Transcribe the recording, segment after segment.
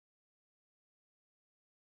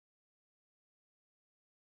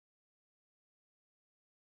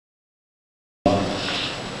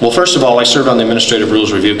Well, first of all, I served on the Administrative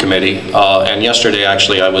Rules Review Committee, and yesterday,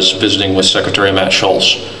 actually, I was visiting with Secretary Matt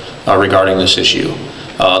Schultz regarding this issue.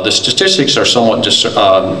 The statistics are somewhat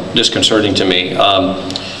disconcerting to me.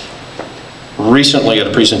 Recently, at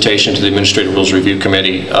a presentation to the Administrative Rules Review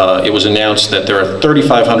Committee, it was announced that there are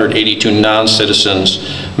 3,582 non-citizens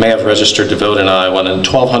may have registered to vote in Iowa, and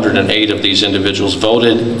 1,208 of these individuals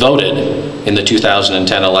voted in the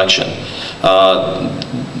 2010 election.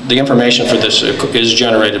 The information for this is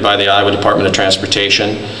generated by the Iowa Department of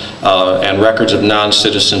Transportation and records of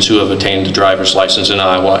non-citizens who have attained a driver's license in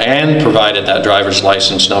Iowa and provided that driver's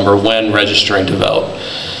license number when registering to vote.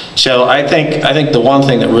 So I think the one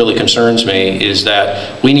thing that really concerns me is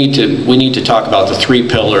that we need to talk about the three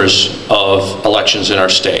pillars of elections in our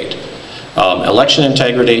state: election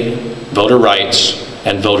integrity, voter rights,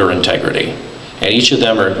 and voter integrity. And each of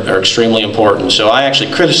them are extremely important. So I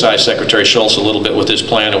actually criticized Secretary Schultz a little bit with his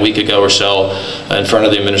plan a week ago or so in front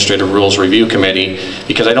of the Administrative Rules Review Committee,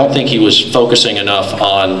 because I don't think he was focusing enough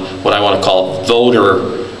on what I want to call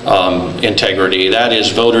voter integrity. That is,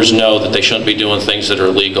 voters know that they shouldn't be doing things that are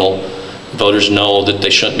illegal. Voters know that they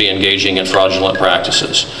shouldn't be engaging in fraudulent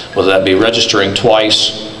practices, whether that be registering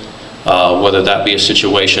twice, whether that be a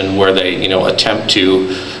situation where they, attempt to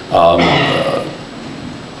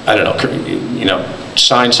I don't know,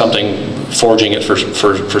 sign something, forging it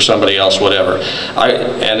for somebody else, whatever.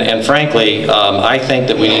 And frankly, I think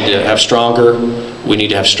that we need to have stronger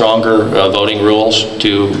voting rules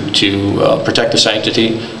to protect the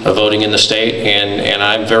sanctity of voting in the state. And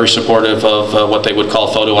I'm very supportive of what they would call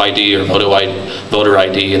photo ID or voter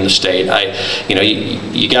ID in the state.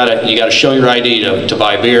 You gotta show your ID to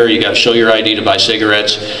buy beer. You gotta show your ID to buy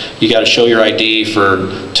cigarettes. You gotta show your ID for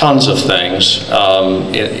tons of things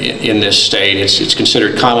in this state. It's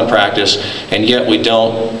considered common practice, and yet we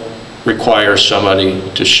don't require somebody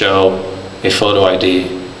to show a photo ID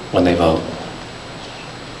when they vote.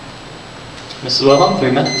 Mrs. Wilhelm,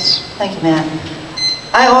 3 minutes. Thank you, Matt.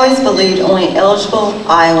 I always believed only eligible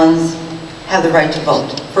Iowans have the right to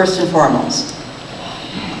vote, first and foremost.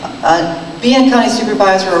 Being a county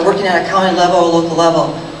supervisor or working at a county level or local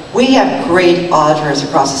level, we have great auditors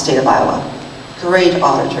across the state of Iowa. Great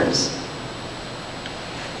auditors.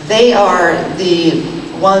 They are the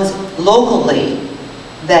ones locally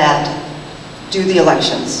that do the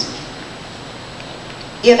elections.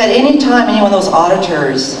 If at any time any one of those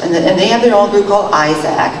auditors, and they have their own group called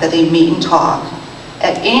ISAC, that they meet and talk,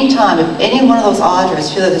 at any time, if any one of those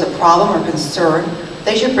auditors feel that there's a problem or concern,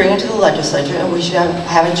 they should bring it to the legislature, and we should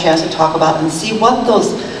have a chance to talk about it and see what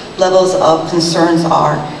those levels of concerns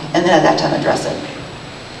are, and then at that time address it.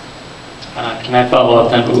 Can I follow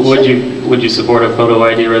up then? Would you support a photo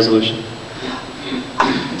ID resolution?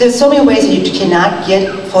 There's so many ways that you cannot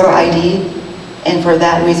get photo ID, and for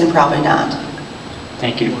that reason, probably not.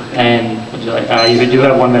 Thank you. And would you like, you do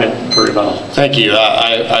have 1 minute for rebuttal. Thank you.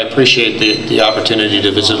 I appreciate the opportunity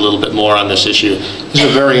to visit a little bit more on this issue. This is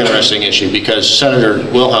a very interesting issue because Senator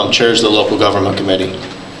Wilhelm chairs the local government committee.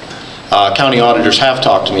 County auditors have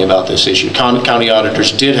talked to me about this issue. County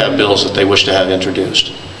auditors did have bills that they wish to have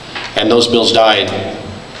introduced. And those bills died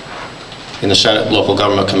in the Senate Local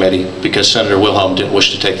Government Committee because Senator Wilhelm didn't wish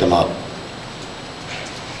to take them up.